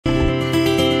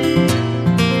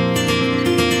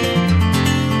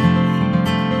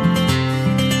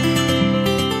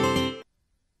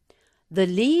The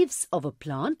leaves of a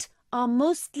plant are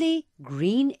mostly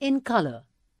green in color.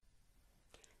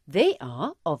 They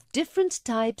are of different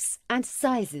types and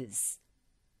sizes.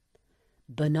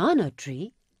 Banana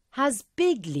tree has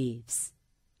big leaves.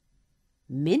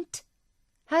 Mint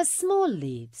has small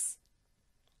leaves.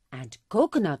 And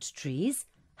coconut trees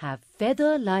have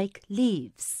feather-like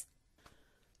leaves.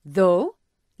 Though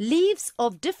leaves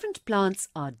of different plants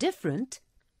are different,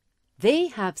 they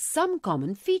have some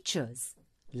common features,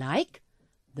 like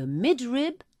the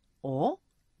midrib or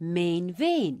main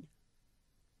vein,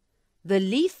 the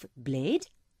leaf blade,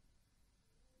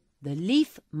 the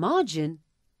leaf margin,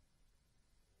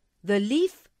 the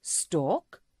leaf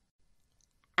stalk,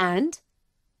 and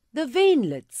the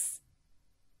veinlets.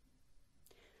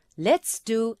 Let's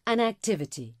do an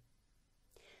activity.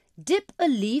 Dip a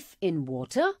leaf in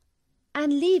water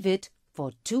and leave it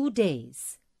for 2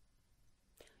 days.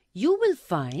 You will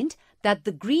find that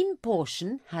the green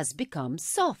portion has become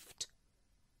soft.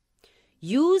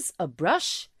 Use a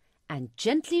brush and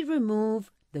gently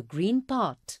remove the green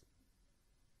part.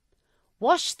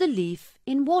 Wash the leaf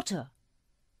in water.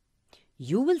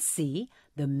 You will see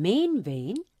the main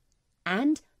vein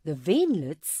and the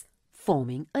veinlets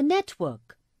forming a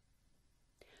network.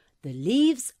 The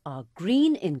leaves are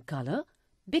green in color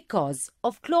because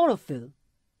of chlorophyll.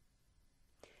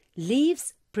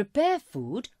 Leaves prepare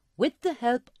food with the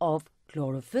help of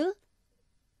chlorophyll,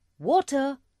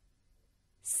 water,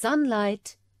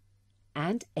 sunlight,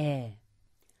 and air.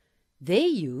 They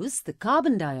use the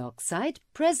carbon dioxide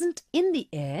present in the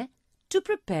air to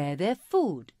prepare their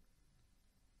food.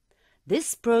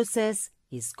 This process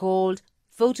is called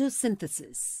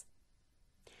photosynthesis.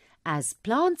 As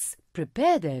plants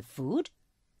prepare their food,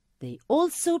 they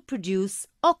also produce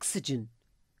oxygen,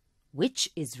 which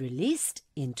is released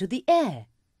into the air.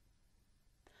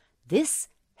 This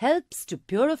helps to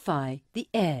purify the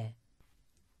air.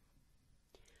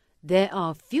 There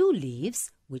are few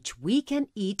leaves which we can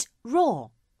eat raw,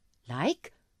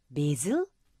 like basil,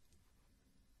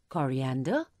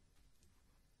 coriander,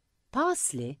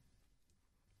 parsley,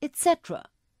 etc.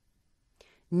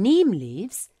 Neem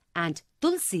leaves and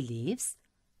tulsi leaves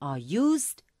are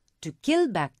used to kill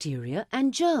bacteria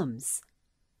and germs.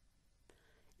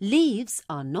 Leaves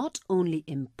are not only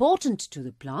important to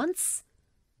the plants,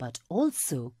 but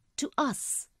also to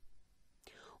us.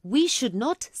 We should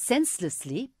not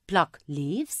senselessly pluck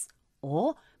leaves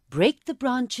or break the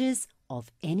branches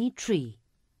of any tree.